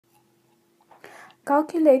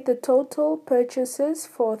Calculate the total purchases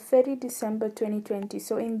for 30 December 2020.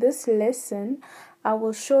 So in this lesson, I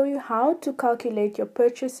will show you how to calculate your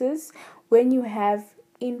purchases when you have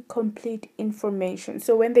incomplete information.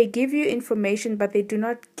 So when they give you information but they do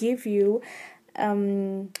not give you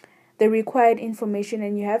the required information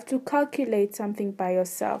and you have to calculate something by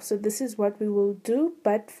yourself. So this is what we will do,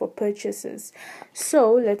 but for purchases.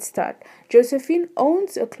 So let's start. Josephine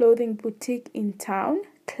owns a clothing boutique in town,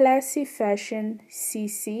 Classy Fashion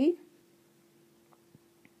CC.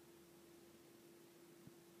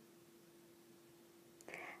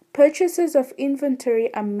 Purchases of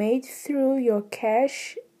inventory are made through your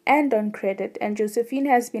cash and on credit, and Josephine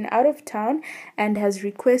has been out of town and has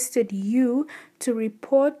requested you to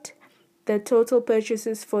report the total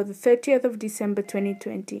purchases for the 30th of December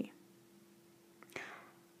 2020.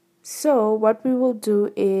 So what we will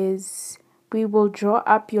do is we will draw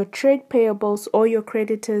up your trade payables or your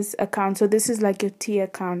creditors account. So this is like your T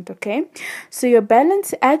account, okay? So your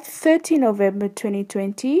balance at 30 November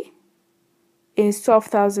 2020 is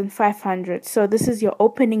 12,500. So this is your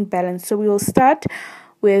opening balance. So we will start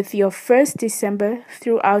with your 1st December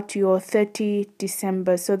throughout your 30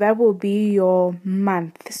 December. So that will be your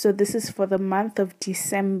month. So this is for the month of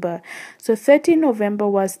December. So 30 November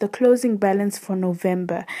was the closing balance for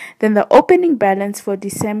November. Then the opening balance for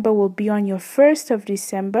December will be on your 1st of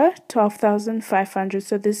December, 12,500.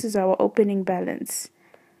 So this is our opening balance.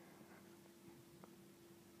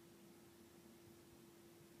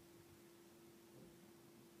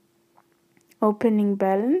 Opening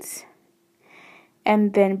balance.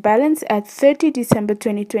 And then balance at 30 December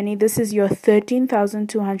 2020, this is your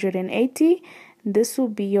 13,280. This will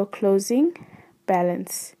be your closing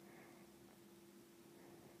balance.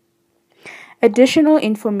 Additional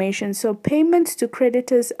information. So payments to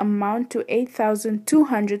creditors amount to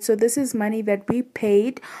 8,200. So this is money that we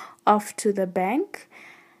paid off to the bank.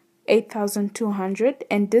 8,200.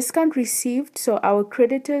 And discount received. So our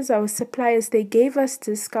creditors, our suppliers, they gave us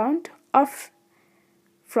discount off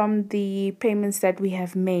from the payments that we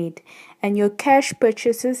have made, and your cash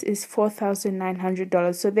purchases is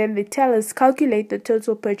 $4,900. So then they tell us calculate the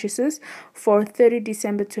total purchases for 30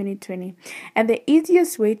 December 2020. And the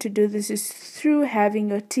easiest way to do this is through having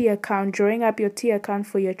your T account, drawing up your T account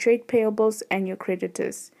for your trade payables and your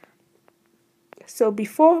creditors. So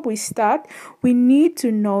before we start, we need to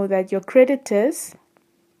know that your creditors,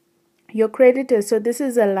 so this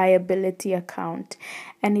is a liability account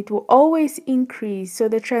and it will always increase. So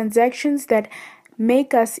the transactions that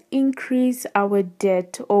make us increase our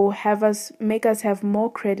debt or make us have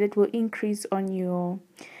more credit will increase on your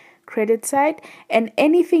credit side, and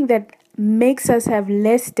anything that makes us have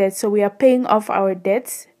less debt, so we are paying off our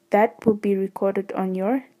debts, that will be recorded on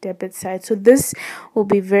your debit side. So this will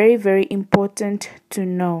be very, very important to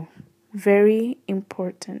know. Very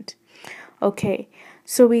important. Okay,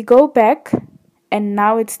 so we go back and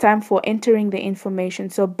now it's time for entering the information.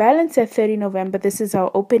 So balance at 30 November, this is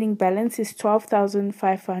our opening balance, is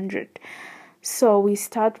 12,500. So we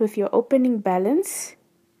start with your opening balance.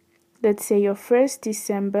 Let's say your 1st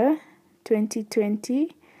December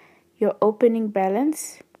 2020, your opening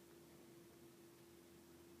balance,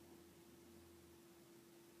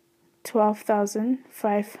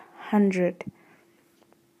 12,500.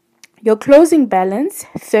 Your closing balance,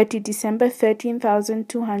 30 December,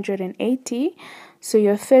 13,280. So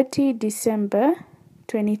your 30 December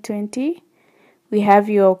 2020, we have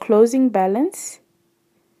your closing balance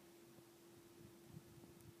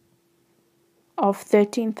of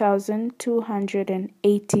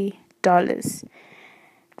 $13,280.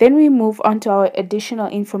 Then we move on to our additional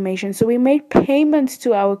information. So we made payments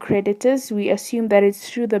to our creditors. We assume that it's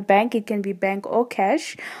through the bank. It can be bank or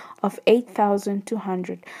cash, of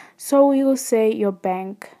 8,200. So we will say your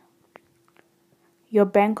bank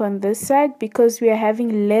on this side, because we are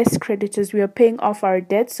having less creditors. We are paying off our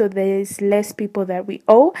debt, so there is less people that we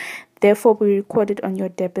owe. Therefore, we record it on your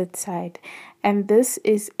debit side. And this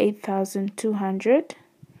is 8,200.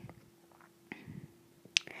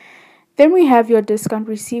 Then we have your discount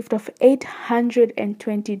received of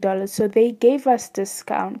 $820. So they gave us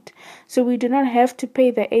discount. So we do not have to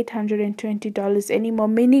pay the $820 anymore,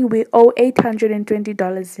 meaning we owe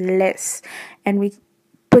 $820 less. And we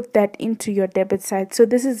put that into your debit side. So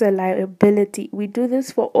this is a liability. We do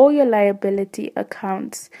this for all your liability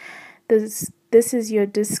accounts. This is your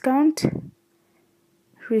discount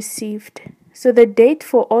received. So the date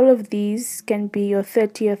for all of these can be your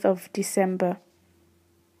 30th of December.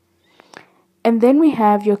 And then we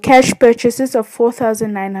have your cash purchases of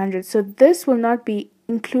 4,900. So this will not be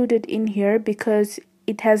included in here because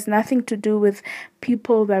it has nothing to do with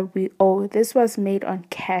people that we owe. This was made on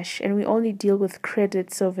cash, and we only deal with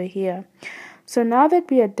credits over here. So now that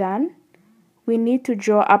we are done, we need to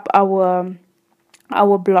draw up our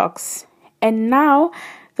blocks. And now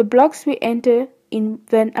the blocks we enter in,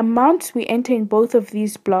 the amounts we enter in both of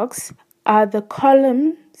these blocks are the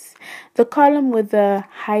columns, the column with the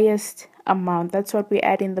highest amount. That's what we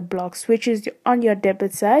add in the blocks, which is on your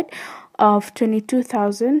debit side of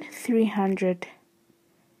 22,300.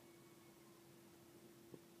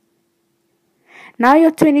 Now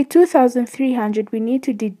your 22,300, we need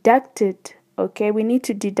to deduct it. Okay, we need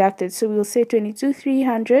to deduct it. So we'll say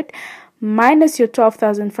 22,300 minus your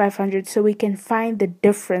 12,500, so we can find the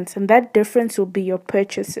difference, and that difference will be your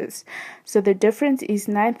purchases. So the difference is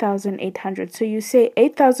 9,800. So you say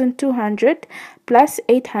 8,200 plus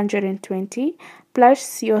 820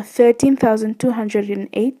 plus your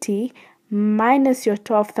 13,280 minus your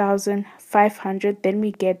 12,500. Then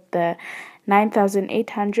we get the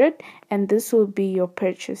 9,800, and this will be your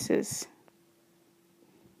purchases.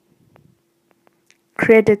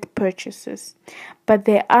 Credit purchases. But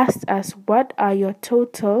they asked us, what are your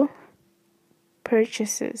total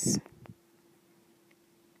purchases?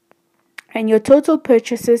 And your total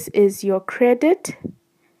purchases is your credit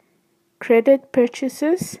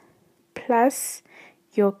purchases plus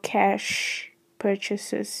your cash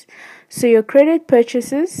purchases. So your credit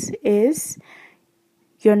purchases is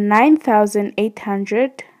your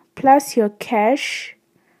 9,800 plus your cash,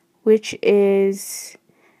 which is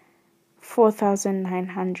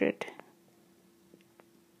 4,900.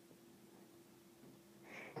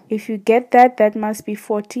 If you get that, that must be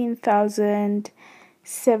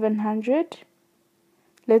 14,700.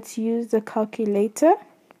 Let's use the calculator.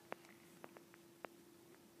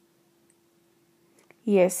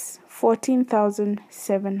 Yes,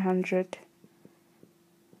 14,700.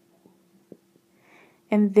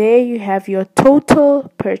 And there you have your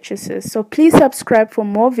total purchases. So please subscribe for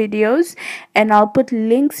more videos, and I'll put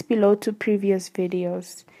links below to previous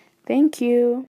videos. Thank you.